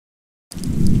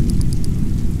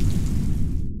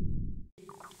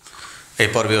এই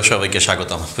পর্বেও সবাইকে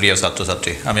স্বাগতম। প্রিয়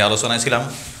ছাত্রছাত্রী, আমি আলোচনায় ছিলাম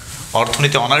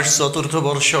অর্থনীতি অনার্স চতুর্থ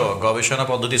বর্ষ গবেষণা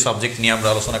পদ্ধতি সাবজেক্ট নিয়ে আমরা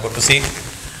আলোচনা করতেছি।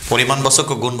 পরিমাণবাচক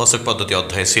ও গুণবাচক পদ্ধতি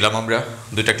অধ্যায়ে ছিলাম আমরা,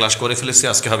 দুইটা ক্লাস করে ফেলেছি,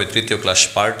 আজকে হবে তৃতীয় ক্লাস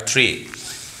পার্ট 3।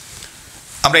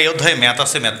 আমরা এই অধ্যায়ে ম্যাথ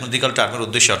আছে, ম্যাথমেটিক্যাল টার্মের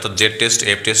উদ্দেশ্যে অর্থাৎ জেড টেস্ট,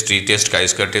 এফ টেস্ট, টি টেস্ট, কাই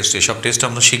স্কয়ার টেস্ট, এসব টেস্ট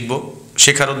আমরা শিখবো,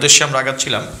 শেখার উদ্দেশ্যে আমরা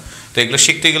আগাচ্ছিলাম। তো এগুলো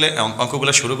শিখতে গেলে,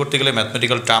 অঙ্কগুলো শুরু করতে গেলে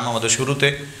ম্যাথমেটিক্যাল টার্ম আমাদের শুরুতে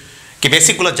কি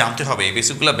বেসিকগুলো জানতে হবে, এই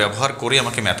বেসিকগুলো ব্যবহার করে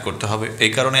আমাকে ম্যাথ করতে হবে।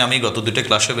 এই কারণে আমি গত দুটো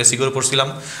ক্লাসে বেসিক করে পড়ছিলাম,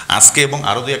 আজকে এবং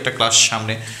আরও দুই একটা ক্লাস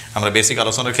সামনে আমরা বেসিক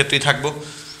আলোচনার ক্ষেত্রেই থাকবো।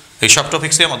 এই সব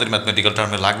টপিক্সে আমাদের ম্যাথমেটিক্যাল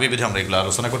টার্মে লাগবে বিধে আমরা এগুলো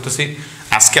আলোচনা করতেছি।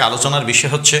 আজকে আলোচনার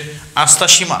বিষয় হচ্ছে আস্থা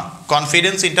সীমা,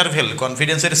 confidence interval,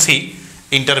 কনফিডেন্সের C,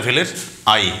 ইন্টারভেলের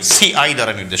I, CI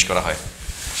দ্বারা নির্দেশ করা হয়।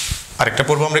 আরেকটা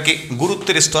পড়বো আমরা কি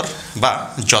গুরুত্বের স্তর বা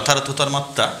যথার্থতার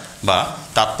মাত্রা বা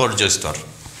তাৎপর্য স্তর,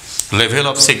 লেভেল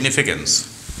অফ সিগনিফিকেন্স।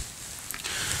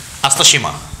 আস্থা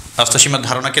সীমা, আস্থা সীমার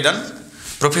ধারণাকে দেন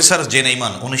প্রফেসর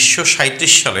জেনেইমান।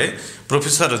 1937 সালে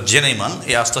প্রফেসর জেনেইমান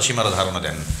এই আস্থা সীমার ধারণা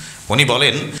দেন। উনি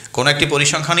বলেন, কোনো একটি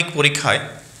পরিসংখ্যানিক পরীক্ষায়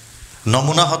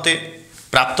নমুনা হতে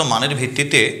প্রাপ্ত মানের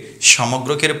ভিত্তিতে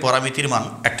সমগ্রকের পরামিতির মান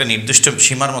একটা নির্দিষ্ট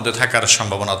সীমার মধ্যে থাকার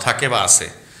সম্ভাবনা থাকে বা আছে,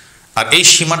 আর এই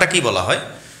সীমাটা কি বলা হয়?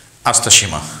 আস্থা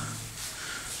সীমা।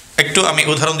 একটু আমি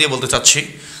উদাহরণ দিয়ে বলতে চাচ্ছি,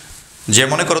 যে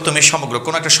মনে করো তুমি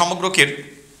কোনো একটা সমগ্রকের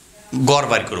গড়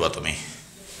বাইর করবা। তুমি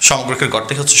সমগ্রকের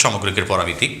গড়টাই হচ্ছে সমগ্রকের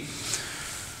পরামিতি।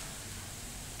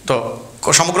 তো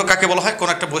সমগ্র কাকে বলা হয়?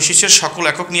 কোনো একটা বৈশিষ্ট্যের সকল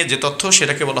একক নিয়ে যে তথ্য,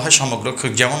 সেটাকে বলা হয় সমগ্রক।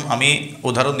 যেমন আমি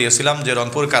উদাহরণ দিয়েছিলাম যে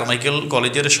রংপুর কারমাইকেল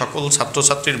কলেজের সকল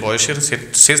ছাত্রছাত্রীর বয়সের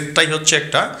সেটটাই হচ্ছে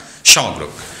একটা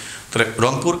সমগ্রক। তাহলে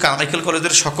রংপুর কারমাইকেল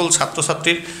কলেজের সকল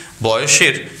ছাত্রছাত্রীর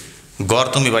বয়সের গড়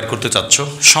তুমি বাইর করতে চাচ্ছ,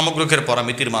 সমগ্রকের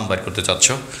পরামিতির মান বাইর করতে চাচ্ছ।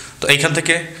 তো এইখান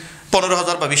থেকে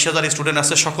 15,000 বা 20,000 স্টুডেন্ট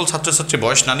আছে, সকল ছাত্রছাত্রীর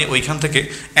বয়স না নিয়ে ওইখান থেকে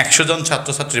 100 জন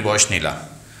ছাত্রছাত্রীর বয়স নিলাম,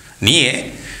 নিয়ে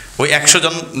ওই 100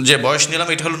 জন যে বয়স নিলাম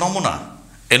এটা হলো নমুনা।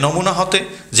 এই নমুনা হতে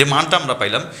যে মানটা আমরা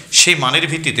পাইলাম, সেই মানের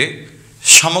ভিত্তিতে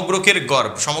সমগ্রকের গড়,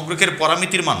 সমগ্রকের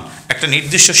পরামিতির মান একটা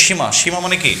নির্দিষ্ট সীমা, সীমা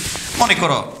মানে কি? মনে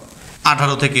করো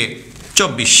 18 থেকে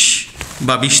 24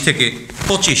 বা 20 থেকে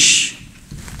 25,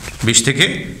 20 থেকে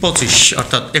 25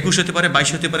 অর্থাৎ 21 হতে পারে,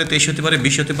 22 হতে পারে, 23 হতে পারে,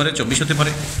 20 হতে পারে, 24 হতে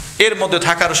পারে, এর মধ্যে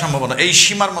থাকার সম্ভাবনা, এই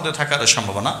সীমার মধ্যে থাকার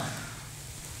সম্ভাবনা,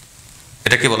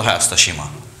 এটাকে বলা হয় আস্থা সীমা।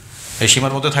 এই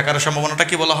সীমার মধ্যে থাকার সম্ভাবনাটা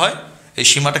কি বলা হয়? এই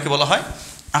সীমাটাকে বলা হয়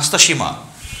আস্থা সীমা।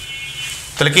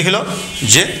 তাহলে কি হলো?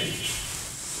 যে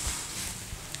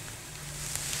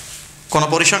কোনো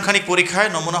পরিসংখ্যানিক পরীক্ষায়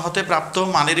নমুনা হতে প্রাপ্ত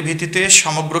মানের ভিত্তিতে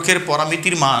সমগ্রকের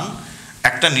পরামিতির মান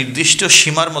একটা নির্দিষ্ট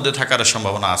সীমার মধ্যে থাকার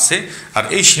সম্ভাবনা আছে, আর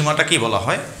এই সীমাটা কি বলা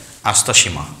হয়? আস্থা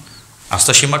সীমা।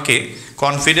 আস্থা সীমাকে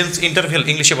কনফিডেন্স ইন্টারভেল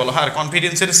ইংলিশে বলা হয়, আর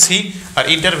কনফিডেন্সের সি আর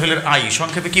ইন্টারভেলের আই,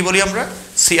 সংক্ষেপে কি বলি আমরা?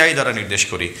 সিআই দ্বারা নির্দেশ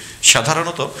করি।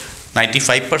 সাধারণত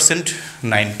 95%,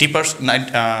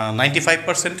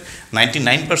 95%,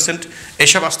 99%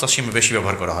 এসব আস্থা সীমা বেশি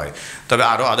ব্যবহার করা হয়। তবে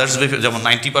আরও আদার্স যেমন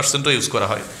 90%ও ইউজ করা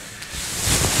হয়।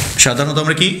 সাধারণত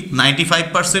আমরা কি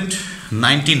 95%,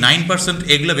 99%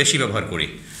 এগুলো বেশি ব্যবহার করি,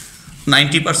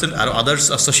 90% আরও আদার্স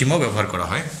আস্থা সীমাও ব্যবহার করা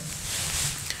হয়।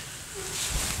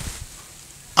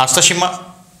 আস্থা সীমা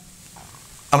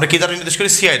আমরা কি দ্বারা নির্দেশ করি?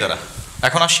 সিআই দ্বারা।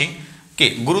 এখন আসি কি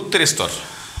গুরুত্বের স্তর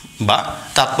বা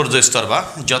তাৎপর্য স্তর বা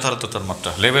যথার্থতার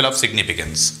মাত্রা, লেভেল অফ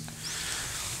সিগনিফিকেন্স।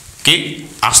 কি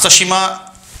আস্থা সীমা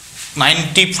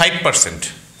 95%,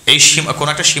 এই সীমা কোনো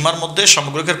একটা সীমার মধ্যে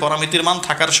সমগ্রকের পরামিতির মান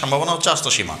থাকার সম্ভাবনা হচ্ছে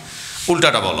আস্থা সীমা।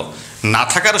 উল্টাটা বলো, না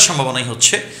থাকার সম্ভাবনাই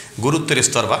হচ্ছে গুরুত্বের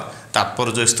স্তর বা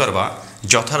তাৎপর্য স্তর বা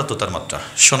যথার্থতার মাত্রা।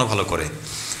 শোনো ভালো করে,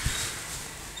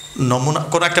 নমুনা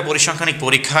কোনো একটা পরিসংখ্যানিক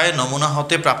পরীক্ষায় নমুনা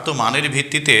হতে প্রাপ্ত মানের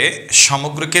ভিত্তিতে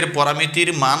সমগ্রকের পরামিতির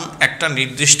মান একটা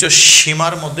নির্দিষ্ট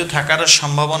সীমার মধ্যে থাকার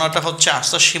সম্ভাবনাটা হচ্ছে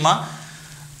আস্থা সীমা,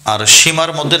 আর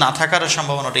সীমার মধ্যে না থাকার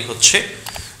সম্ভাবনাটাই হচ্ছে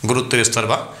গুরুত্বের স্তর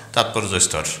বা তাৎপর্য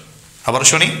স্তর। আবার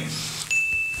শুনি,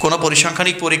 কোনো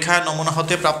পরিসংখ্যানিক পরীক্ষায় নমুনা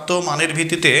হতে প্রাপ্ত মানের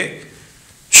ভিত্তিতে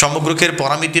সমগ্রকের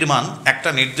পরামিতির মান একটা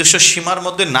নির্দিষ্ট সীমার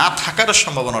মধ্যে না থাকার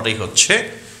সম্ভাবনাটাই হচ্ছে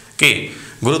কি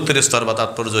গুরুত্বের স্তর বা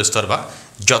তাৎপর্য স্তর বা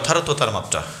যথার্থতার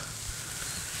মাত্রা।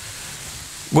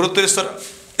 গুরুত্বের স্তর,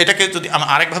 এটাকে যদি আমি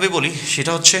আরেকভাবে বলি,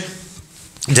 সেটা হচ্ছে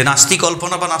যে নাস্তি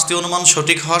কল্পনা বা নাস্তি অনুমান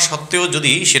সঠিক হওয়া সত্ত্বেও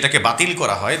যদি সেটাকে বাতিল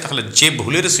করা হয়, তাহলে যে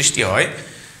ভুলের সৃষ্টি হয়,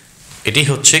 এটি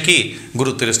হচ্ছে কি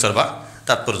গুরুত্বের স্তর বা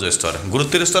তাৎপর্য স্তর।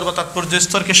 গুরুত্বের স্তর বা তাৎপর্য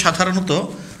স্তরকে সাধারণত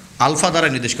আলফা দ্বারা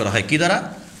নির্দেশ করা হয়। কি দ্বারা?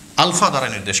 আলফা দ্বারা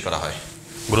নির্দেশ করা হয়।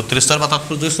 গুরুত্বের স্তর বা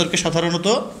তাৎপর্য স্তরকে সাধারণত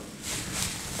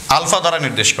আলফা দ্বারা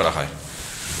নির্দেশ করা হয়।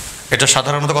 এটা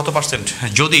সাধারণত কত পার্সেন্ট?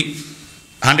 যদি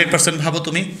 100% ভাবো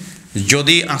তুমি,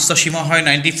 যদি আস্থা সীমা হয়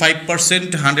 95%,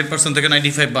 100% থেকে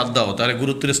 95 বাদ দাও, তাহলে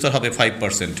গুরুত্বের স্তর হবে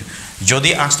 5%। যদি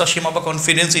আস্থা সীমা বা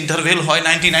কনফিডেন্স ইন্টারভেল হয়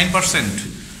 99%,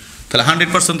 তাহলে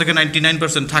 100% থেকে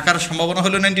 99% থাকার সম্ভাবনা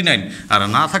হলো 99, আর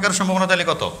না থাকার সম্ভাবনা তাহলে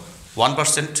কত?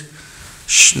 1%।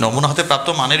 নমুনা হতে প্রাপ্ত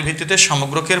মানের ভিত্তিতে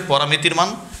সমগ্রকের পরামিতির মান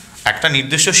একটা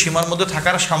নির্দিষ্ট সীমার মধ্যে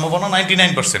থাকার সম্ভাবনা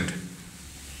 99%,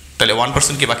 তাহলে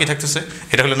 1% কি বাকি থাকতেছে,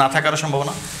 এটা হলো না থাকার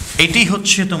সম্ভাবনা। এইটাই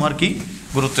হচ্ছে তোমার কি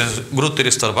গুরুত্বের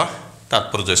স্তর বা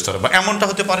তাৎপর্য স্তর। বা এমনটা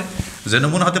হতে পারে যে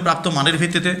নমুনা হতে প্রাপ্ত মানের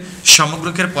ভিত্তিতে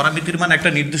সমগ্রকের পরামিতির মান একটা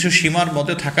নির্দিষ্ট সীমার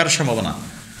মধ্যে থাকার সম্ভাবনা,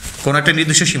 কোনো একটা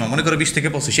নির্দিষ্ট সীমা, মনে করো 20 থেকে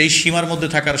 25, এই সীমার মধ্যে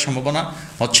থাকার সম্ভাবনা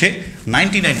হচ্ছে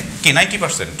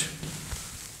 90%।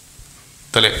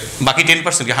 তাহলে বাকি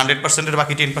 10% কি 100%-এর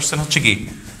বাকি 10% হচ্ছে কি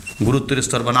গুরুত্বের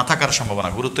স্তর বা না থাকার সম্ভাবনা,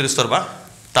 গুরুত্বের স্তর বা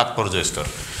তাৎপর্য স্তর।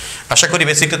 আশা করি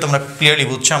বেসিকটা তোমরা ক্লিয়ারলি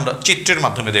বুঝছো। আমরা চিত্রের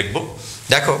মাধ্যমে দেখব।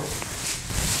 দেখো,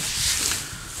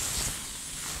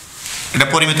 এটা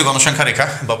পরিমিত গণসংখ্যা রেখা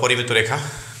বা পরিমিত রেখা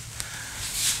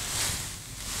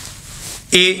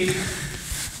এ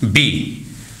বি,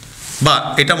 বা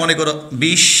এটা মনে করো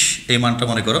 20, এই মানটা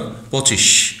মনে করো 25,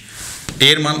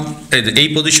 এর মান এই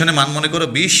পজিশনে মান মনে করো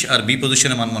 20, আর বি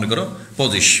পজিশনে মান মনে করো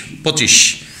 25,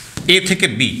 এ থেকে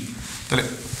বি। তাহলে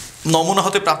নমুনা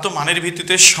হতে প্রাপ্ত মানের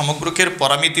ভিত্তিতে সমগ্রকের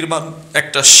পরামিতির মান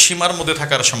একটা সীমার মধ্যে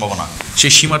থাকার সম্ভাবনা,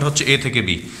 সেই সীমাটা হচ্ছে এ থেকে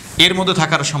বি, এর মধ্যে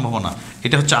থাকার সম্ভাবনা,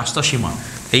 এটা হচ্ছে আস্থা সীমা।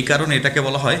 এই কারণে এটাকে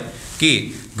বলা হয় কি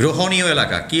গ্রহণীয়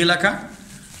এলাকা। কি এলাকা?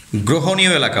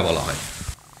 গ্রহণীয় এলাকা বলা হয়।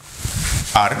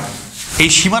 আর এই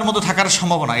সীমার মধ্যে থাকার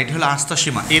সম্ভাবনা, এটা হলো আস্থা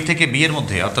সীমা এ থেকে বি এর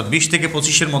মধ্যে, অর্থাৎ 20 থেকে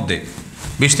 25-এর মধ্যে।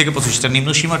 20 থেকে 25টা নিম্ন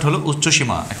সীমাটা হলো উচ্চ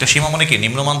সীমা। একটা সীমা মানে কি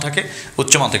নিম্নমান থাকে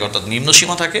উচ্চ মান থাকে, অর্থাৎ নিম্ন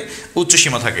সীমা থাকে উচ্চ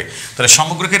সীমা থাকে। তাহলে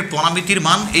সমগ্রকের পরামিতির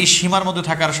মান এই সীমার মধ্যে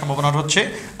থাকার সম্ভাবনা হচ্ছে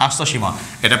আস্থা সীমা।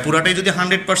 এটা পুরাটাই যদি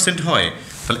 100% হয়,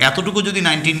 তাহলে এতটুকু যদি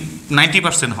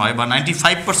 90% হয় বা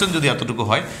 95% যদি এতটুকু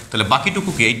হয়, তাহলে বাকিটুকু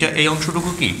কি এইটা, এই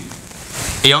অংশটুকু কি,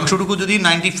 এই অংশটুকু যদি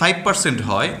 95%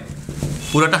 হয়,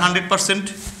 পুরাটা 100%,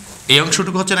 এই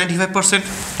অংশটুকু হচ্ছে 95%,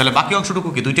 তাহলে বাকি অংশটুকু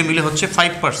কি, দুইটা মিলে হচ্ছে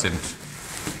 5%।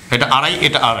 এটা আড়াই,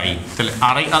 এটা আড়াই, তাহলে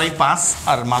আড়াই আড়াই 5,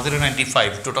 আর মাঝের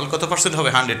 95, টোটাল কত পার্সেন্ট হবে?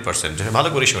 100%। ভালো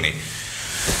করে শুনি,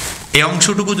 এই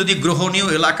অংশটুকু যদি গ্রহণীয়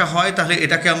এলাকা হয়, তাহলে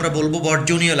এটাকে আমরা বলবো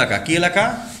বর্জনীয় এলাকা। কি এলাকা?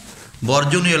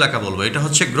 বর্জনীয় এলাকা বলবো। এটা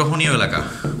হচ্ছে গ্রহণীয় এলাকা,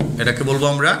 এটাকে বলবো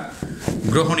আমরা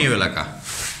গ্রহণীয় এলাকা।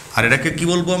 আর এটাকে কি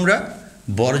বলবো আমরা?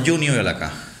 বর্জনীয় এলাকা।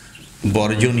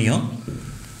 বর্জনীয়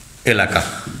এলাকা,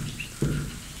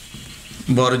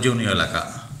 বর্জনীয় এলাকা।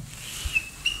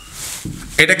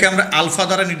 এটাকে আমরা আলফা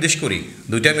দ্বারা নির্দেশ করি।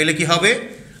 দুইটা মিলে কি হবে?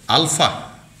 আলফা।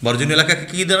 বর্জনীয় এলাকাকে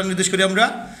কি দ্বারা নির্দেশ করি আমরা?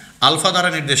 আলফা দ্বারা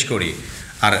নির্দেশ করি।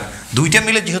 আর দুইটা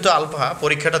মিলে যেহেতু আলফা,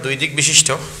 পরীক্ষাটা দুই দিক বিশিষ্ট।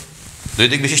 দুই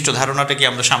দিক বিশিষ্ট ধারণাটা কি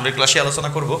আমরা সামনের ক্লাসে আলোচনা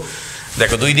করব।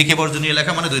 দেখো, দুই দিকে বর্জনীয়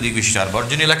এলাকা মানে দুই দিক বিশিষ্ট, আর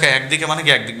বর্জনীয় এলাকা একদিকে মানে কি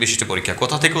একদিক বিশিষ্ট পরীক্ষা।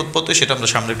 কোথা থেকে উৎপত্তি সেটা আমরা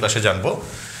সামনের ক্লাসে জানবো।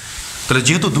 তাহলে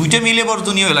যেহেতু দুইটা মিলে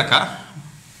বর্জনীয় এলাকা,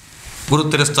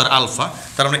 গুরুত্বের স্তর আলফা,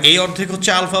 তার মানে এই অর্ধেক হচ্ছে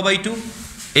আলফা বাই 2,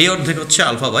 এই অর্ধেক হচ্ছে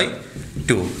আলফা বাই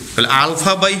 2। তাহলে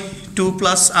alpha by 2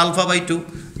 plus alpha by 2,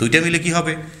 দুইটা মিলে কি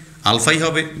হবে? আলফাই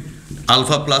হবে।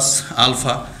 Alpha plus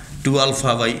alpha, 2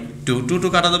 alpha by 2, 2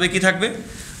 কাটা যাবে, কি থাকবে?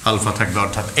 আলফা থাকবে।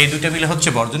 অর্থাৎ এই দুইটা মিলে হচ্ছে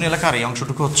বর্জনীয় এলাকা, আর এই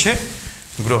অংশটুকু হচ্ছে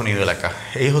গ্রহণীয় এলাকা।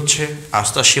 এই হচ্ছে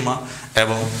আস্থা সীমা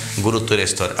এবং গুরুত্বের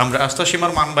স্তর। আমরা আস্থা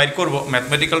সীমার মান বাইর করব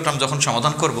ম্যাথমেটিক্যাল টার্ম যখন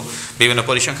সমাধান করব। বিভিন্ন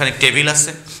পরিসংখ্যানিক টেবিল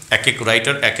আছে, এক এক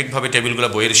রাইটার এক একভাবে টেবিলগুলো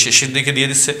বইয়ের শেষের দিকে দিয়ে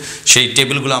দিচ্ছে। সেই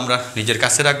টেবিলগুলো আমরা নিজের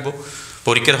কাছে রাখবো,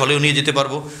 পরীক্ষার হলেও নিয়ে যেতে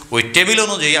পারবো। ওই টেবিল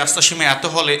অনুযায়ী আস্থা সীমা এত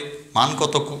হলে মান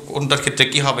কত, কোনটার ক্ষেত্রে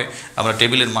কী হবে, আমরা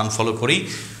টেবিলের মান ফলো করেই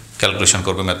ক্যালকুলেশন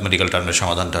করবো, ম্যাথমেটিক্যাল টার্মের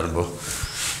সমাধান টানবো।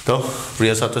 তো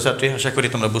প্রিয় ছাত্রছাত্রী, আশা করি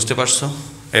তোমরা বুঝতে পারছো।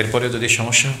 এরপরে যদি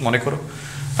সমস্যা মনে করো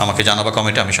আমাকে জানাবা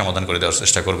কমেন্টে, আমি সমাধান করে দেওয়ার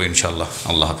চেষ্টা করবো ইনশাআল্লাহ।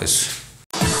 আল্লাহ হাফেজ।